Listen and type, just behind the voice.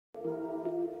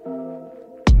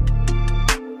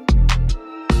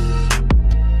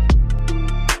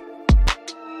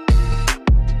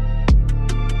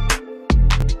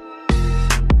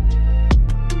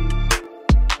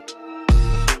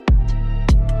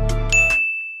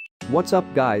What's up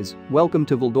guys, welcome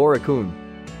to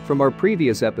Veldora-kun. From our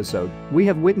previous episode, we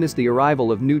have witnessed the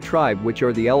arrival of new tribe which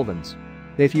are the Elvins.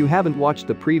 If you haven't watched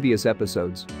the previous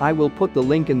episodes, I will put the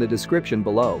link in the description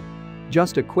below.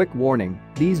 Just a quick warning,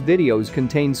 these videos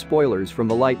contain spoilers from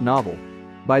the light novel.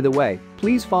 By the way,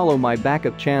 please follow my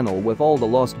backup channel with all the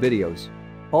lost videos.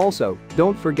 Also,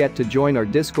 don't forget to join our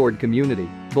Discord community,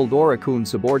 Veldora-kun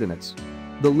Subordinates.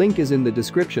 The link is in the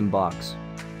description box.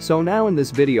 So now in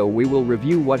this video we will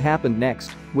review what happened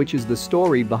next, which is the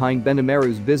story behind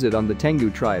Benimaru's visit on the Tengu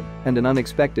tribe and an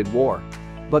unexpected war.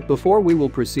 But before we will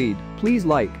proceed, please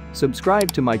like,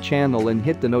 subscribe to my channel and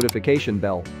hit the notification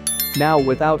bell. Now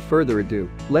without further ado,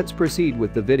 let's proceed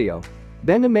with the video.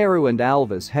 Benimaru and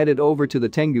Alvis headed over to the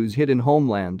Tengu's hidden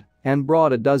homeland and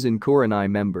brought a dozen Kurenai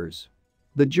members.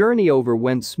 The journey over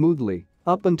went smoothly,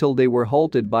 up until they were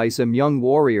halted by some young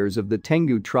warriors of the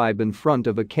Tengu tribe in front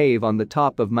of a cave on the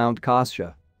top of Mount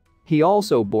Kasha. He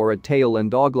also bore a tail and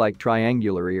dog-like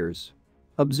triangular ears.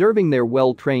 Observing their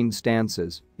well-trained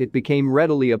stances, it became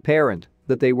readily apparent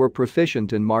that they were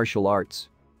proficient in martial arts.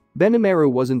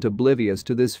 Benimaru wasn't oblivious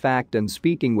to this fact, and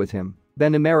speaking with him,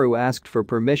 Benimaru asked for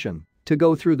permission to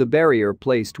go through the barrier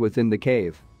placed within the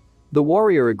cave. The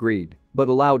warrior agreed, but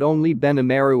allowed only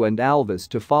Benimaru and Alvis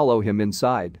to follow him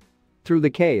inside. Through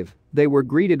the cave, they were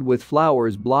greeted with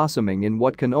flowers blossoming in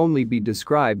what can only be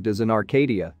described as an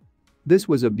Arcadia. This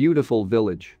was a beautiful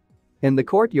village. In the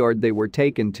courtyard they were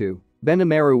taken to,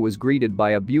 Benimaru was greeted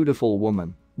by a beautiful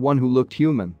woman, one who looked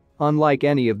human, unlike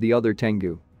any of the other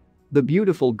Tengu. The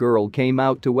beautiful girl came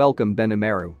out to welcome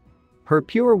Benimaru. Her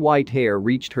pure white hair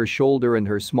reached her shoulder and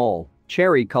her small,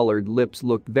 cherry-colored lips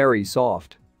looked very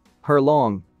soft. Her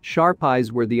long, sharp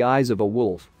eyes were the eyes of a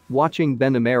wolf, watching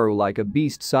Benimaru like a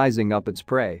beast sizing up its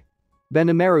prey.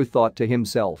 Benimaru thought to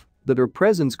himself that her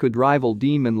presence could rival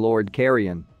Demon Lord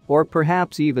Carrion, or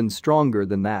perhaps even stronger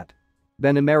than that.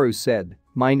 Benimaru said,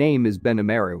 "My name is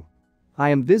Benimaru. I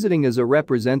am visiting as a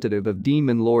representative of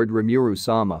Demon Lord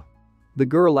Rimuru-sama." The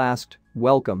girl asked,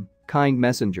 "Welcome, kind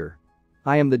messenger.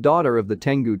 I am the daughter of the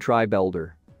Tengu tribe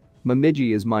elder.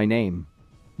 Momiji is my name.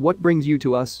 What brings you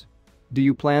to us? Do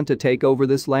you plan to take over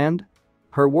this land?"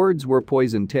 Her words were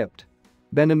poison-tipped.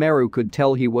 Benimaru could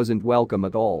tell he wasn't welcome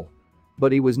at all.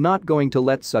 But he was not going to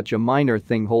let such a minor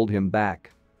thing hold him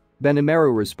back.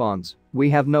 Benimaru responds, "We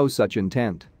have no such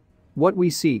intent. What we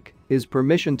seek is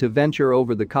permission to venture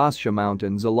over the Kasha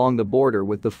mountains along the border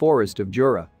with the forest of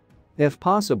Jura. If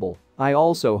possible, I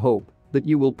also hope that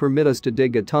you will permit us to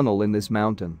dig a tunnel in this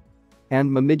mountain." And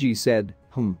Momiji said,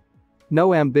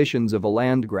 No ambitions of a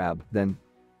land grab, then.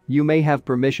 You may have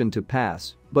permission to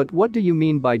pass, but what do you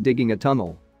mean by digging a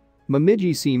tunnel?"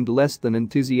 Momiji seemed less than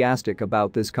enthusiastic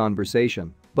about this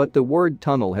conversation, but the word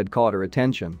tunnel had caught her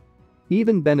attention.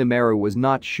 Even Benimaru was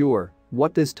not sure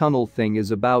what this tunnel thing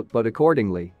is about, but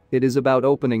accordingly, it is about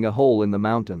opening a hole in the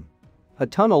mountain. A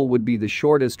tunnel would be the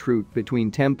shortest route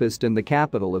between Tempest and the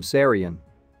capital of Sarian.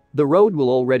 The road will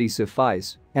already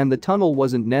suffice, and the tunnel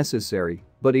wasn't necessary,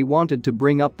 but he wanted to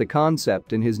bring up the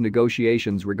concept in his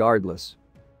negotiations regardless.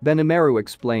 Benimaru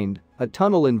explained, "A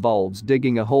tunnel involves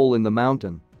digging a hole in the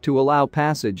mountain to allow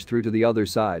passage through to the other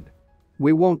side.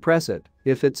 We won't press it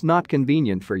if it's not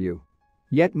convenient for you."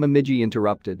 Yet Momiji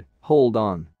interrupted, "Hold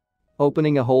on.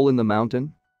 Opening a hole in the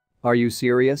mountain? Are you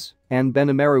serious?" And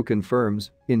Benimaru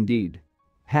confirms, "Indeed.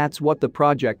 That's what the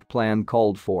project plan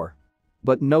called for.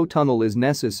 But no tunnel is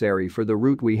necessary for the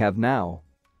route we have now.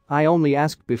 I only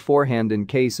asked beforehand in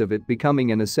case of it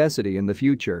becoming a necessity in the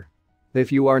future.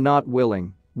 If you are not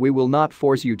willing, we will not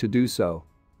force you to do so."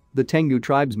 The Tengu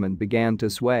tribesmen began to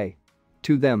sway.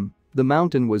 To them, the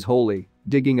mountain was holy,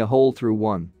 digging a hole through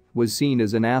one was seen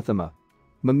as anathema.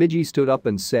 Momiji stood up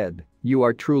and said, "You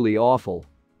are truly awful.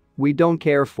 We don't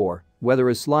care for whether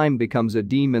a slime becomes a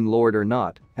demon lord or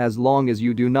not, as long as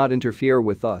you do not interfere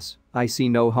with us, I see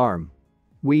no harm.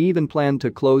 We even plan to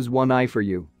close one eye for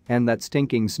you and that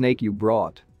stinking snake you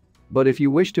brought. But if you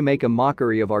wish to make a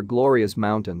mockery of our glorious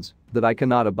mountains, that I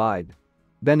cannot abide."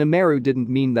 Benimaru didn't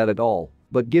mean that at all,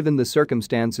 but given the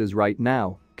circumstances right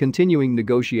now, continuing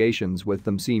negotiations with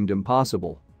them seemed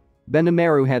impossible.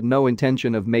 Benimaru had no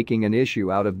intention of making an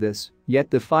issue out of this, yet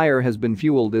the fire has been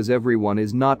fueled as everyone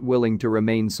is not willing to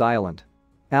remain silent.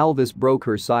 Alvis broke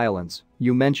her silence,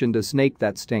 "You mentioned a snake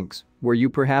that stinks, were you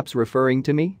perhaps referring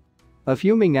to me?" A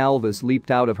fuming Alvis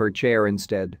leaped out of her chair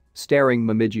instead, staring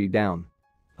Momiji down.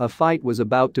 A fight was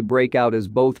about to break out as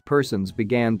both persons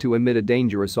began to emit a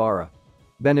dangerous aura.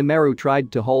 Benimaru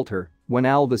tried to halt her when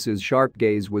Alvis's sharp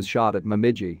gaze was shot at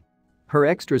Momiji. Her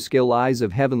extra skill eyes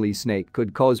of heavenly snake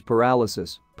could cause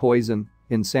paralysis, poison,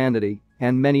 insanity,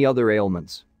 and many other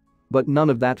ailments. But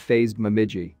none of that fazed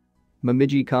Momiji.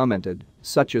 Momiji commented,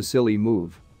 such a silly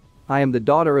move. I am the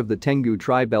daughter of the Tengu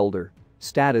tribe elder.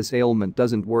 Status ailment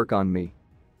doesn't work on me.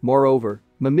 Moreover,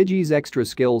 Momiji's extra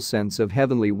skill sense of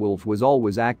heavenly wolf was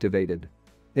always activated.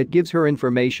 It gives her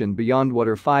information beyond what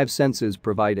her five senses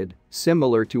provided,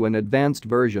 similar to an advanced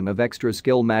version of extra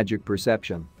skill magic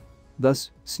perception.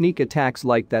 Thus, sneak attacks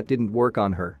like that didn't work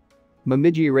on her.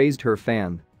 Momiji raised her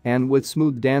fan and, with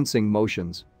smooth dancing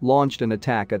motions, launched an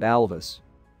attack at Alvis.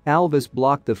 Alvis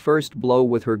blocked the first blow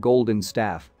with her golden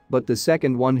staff, but the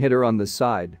second one hit her on the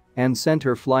side and sent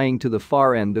her flying to the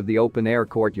far end of the open-air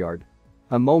courtyard.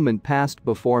 A moment passed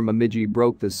before Momiji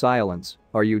broke the silence.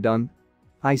 Are you done?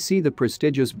 I see the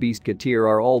prestigious beast Katir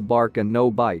are all bark and no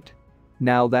bite.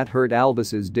 Now that hurt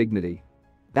Alvis's dignity.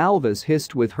 Alvis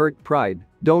hissed with hurt pride,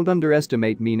 don't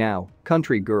underestimate me now,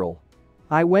 country girl.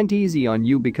 I went easy on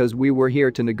you because we were here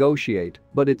to negotiate,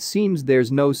 but it seems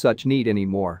there's no such need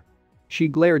anymore. She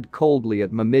glared coldly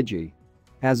at Momiji.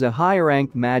 As a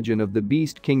high-ranked Magian of the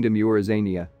Beast Kingdom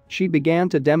Eurazania, she began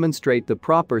to demonstrate the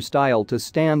proper style to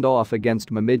stand off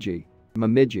against Momiji.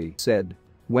 Momiji said,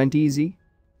 went easy?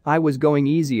 I was going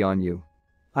easy on you.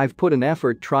 I've put an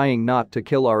effort trying not to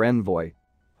kill our envoy.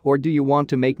 Or do you want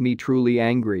to make me truly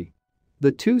angry?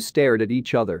 The two stared at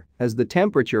each other as the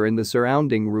temperature in the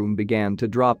surrounding room began to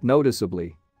drop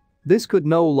noticeably. This could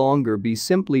no longer be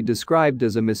simply described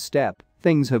as a misstep,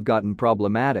 things have gotten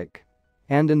problematic.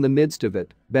 And in the midst of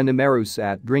it, Benimaru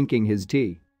sat drinking his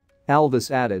tea.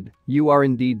 Alvis added, you are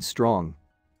indeed strong.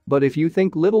 But if you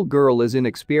think little girl as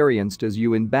inexperienced as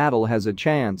you in battle has a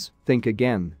chance, think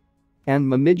again. And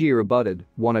Momiji rebutted,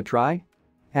 wanna try?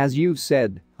 As you've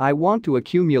said, I want to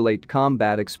accumulate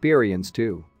combat experience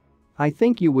too. I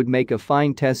think you would make a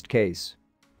fine test case.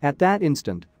 At that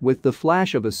instant, with the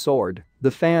flash of a sword,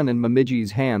 the fan in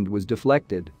Momiji's hand was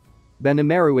deflected.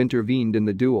 Benimaru intervened in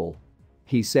the duel.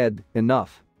 He said,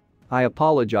 enough. I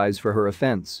apologize for her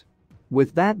offense.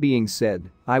 With that being said,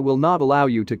 I will not allow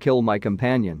you to kill my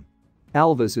companion.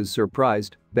 Alvis is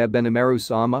surprised,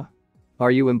 Benimaru-sama?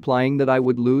 Are you implying that I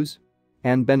would lose?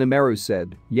 And Benimaru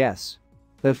said, yes.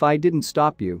 If I didn't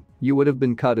stop you, you would have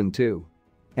been cut in two.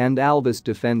 And Alvis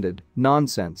defended,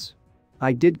 nonsense.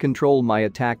 I did control my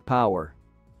attack power.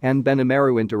 And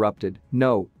Benimaru interrupted,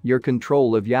 no, your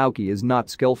control of Yaoki is not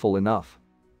skillful enough.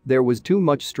 There was too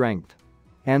much strength.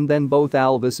 And then both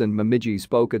Alvis and Momiji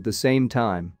spoke at the same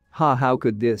time, how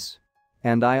could this?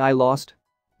 And I lost?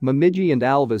 Momiji and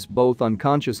Alvis both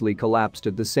unconsciously collapsed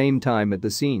at the same time at the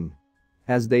scene.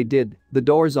 As they did, the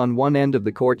doors on one end of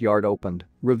the courtyard opened,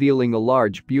 revealing a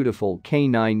large, beautiful,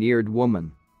 canine-eared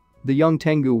woman. The young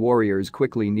Tengu warriors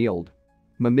quickly kneeled.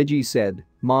 Momiji said,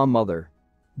 mother.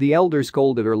 The elder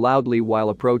scolded her loudly while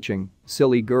approaching,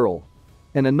 silly girl.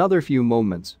 In another few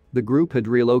moments, the group had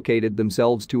relocated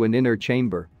themselves to an inner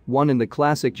chamber, one in the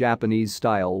classic Japanese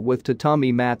style with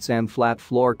tatami mats and flat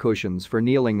floor cushions for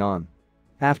kneeling on.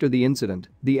 After the incident,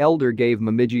 the elder gave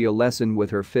Momiji a lesson with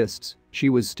her fists. She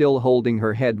was still holding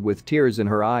her head with tears in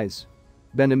her eyes.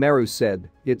 Benimaru said,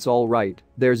 it's all right,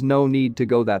 there's no need to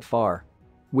go that far.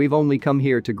 We've only come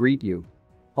here to greet you.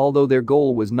 Although their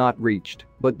goal was not reached,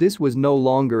 but this was no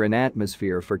longer an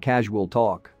atmosphere for casual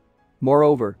talk.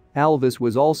 Moreover, Alvis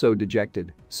was also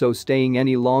dejected, so staying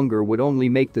any longer would only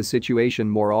make the situation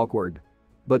more awkward.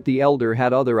 But the elder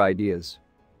had other ideas.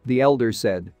 The elder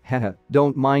said, haha,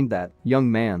 don't mind that,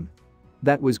 young man.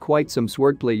 That was quite some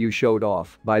swordplay you showed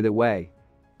off, by the way.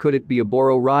 Could it be a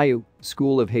Boro Ryu,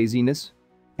 school of haziness?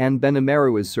 And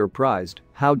Benimaru is surprised,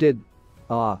 how did?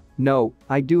 No,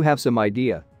 I do have some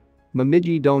idea.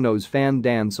 Momiji Dono's fan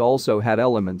dance also had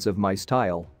elements of my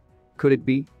style. Could it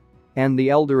be? And the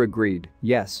elder agreed,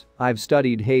 yes, I've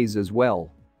studied haze as well.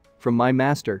 From my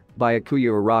master,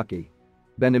 Byakuya Araki.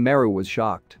 Benimaru was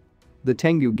shocked. The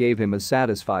Tengu gave him a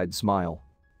satisfied smile.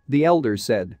 The elder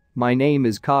said, my name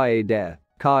is Kaede.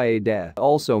 Kaede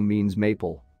also means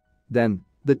maple. Then,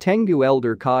 the Tengu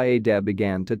elder Kaede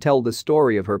began to tell the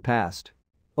story of her past.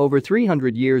 Over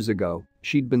 300 years ago,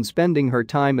 she'd been spending her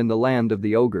time in the land of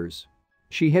the ogres.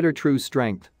 She hid her true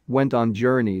strength, went on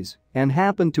journeys, and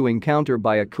happened to encounter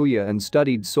Byakuya and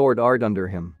studied sword art under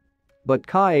him. But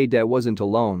Kaede wasn't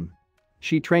alone.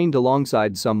 She trained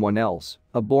alongside someone else,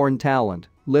 a born talent,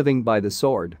 living by the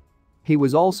sword. He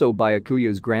was also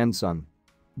Byakuya's grandson.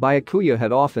 Byakuya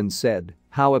had often said,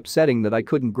 how upsetting that I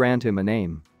couldn't grant him a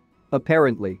name.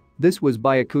 Apparently, this was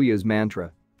Byakuya's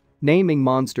mantra. Naming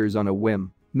monsters on a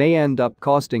whim may end up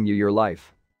costing you your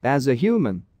life. As a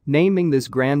human, naming this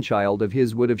grandchild of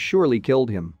his would have surely killed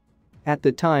him. At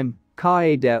the time,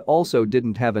 Kaede also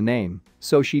didn't have a name,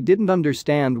 so she didn't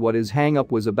understand what his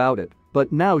hang-up was about it,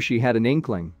 but now she had an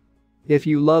inkling. If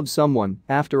you love someone,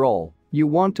 after all, You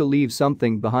want to leave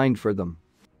something behind for them.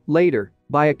 Later,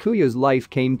 Byakuya's life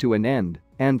came to an end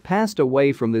and passed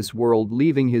away from this world,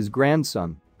 leaving his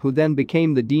grandson, who then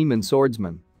became the demon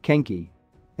swordsman, Kenki.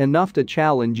 Enough to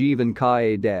challenge even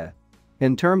Kaede.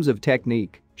 In terms of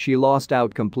technique, she lost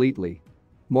out completely.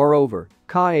 Moreover,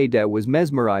 Kaede was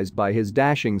mesmerized by his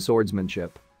dashing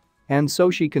swordsmanship. And so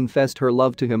she confessed her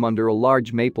love to him under a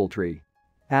large maple tree.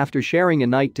 After sharing a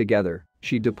night together,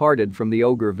 she departed from the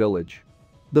ogre village.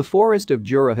 The forest of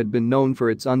Jura had been known for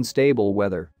its unstable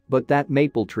weather, but that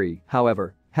maple tree,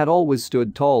 however, had always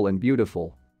stood tall and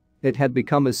beautiful. It had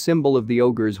become a symbol of the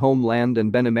ogre's homeland,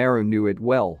 and Benimaru knew it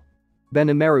well.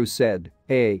 Benimaru said,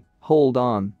 "Hey, hold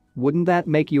on, wouldn't that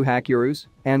make you Hakuru's?"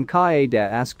 And Kaede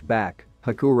asked back,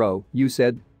 "Hakuro, you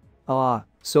said? Ah,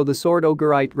 so the sword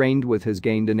ogreite reigned with has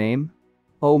gained a name?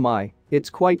 Oh my, it's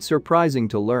quite surprising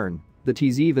to learn that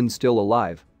he's even still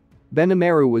alive."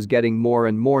 Benimaru was getting more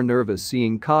and more nervous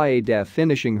seeing Kaede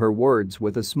finishing her words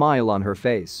with a smile on her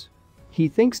face. He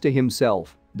thinks to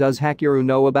himself, does Hakuru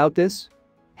know about this?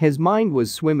 His mind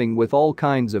was swimming with all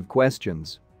kinds of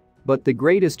questions. But the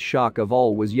greatest shock of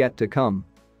all was yet to come.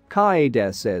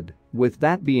 Kaede said, "With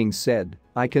that being said,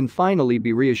 I can finally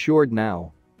be reassured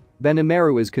now."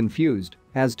 Benimaru is confused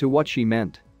as to what she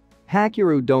meant.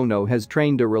 Hakuru Dono has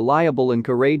trained a reliable and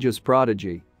courageous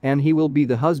prodigy, and he will be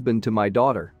the husband to my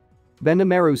daughter.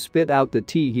 Benimaru spit out the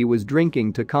tea he was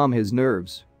drinking to calm his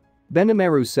nerves.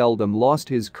 Benimaru seldom lost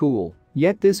his cool,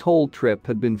 yet this whole trip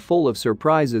had been full of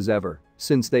surprises ever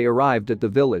since they arrived at the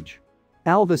village.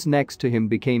 Alvis next to him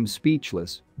became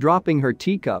speechless, dropping her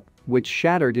teacup, which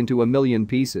shattered into a million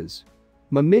pieces.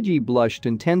 Momiji blushed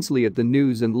intensely at the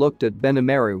news and looked at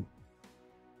Benimaru.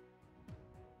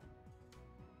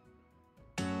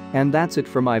 And that's it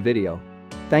for my video.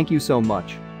 Thank you so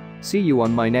much. See you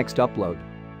on my next upload.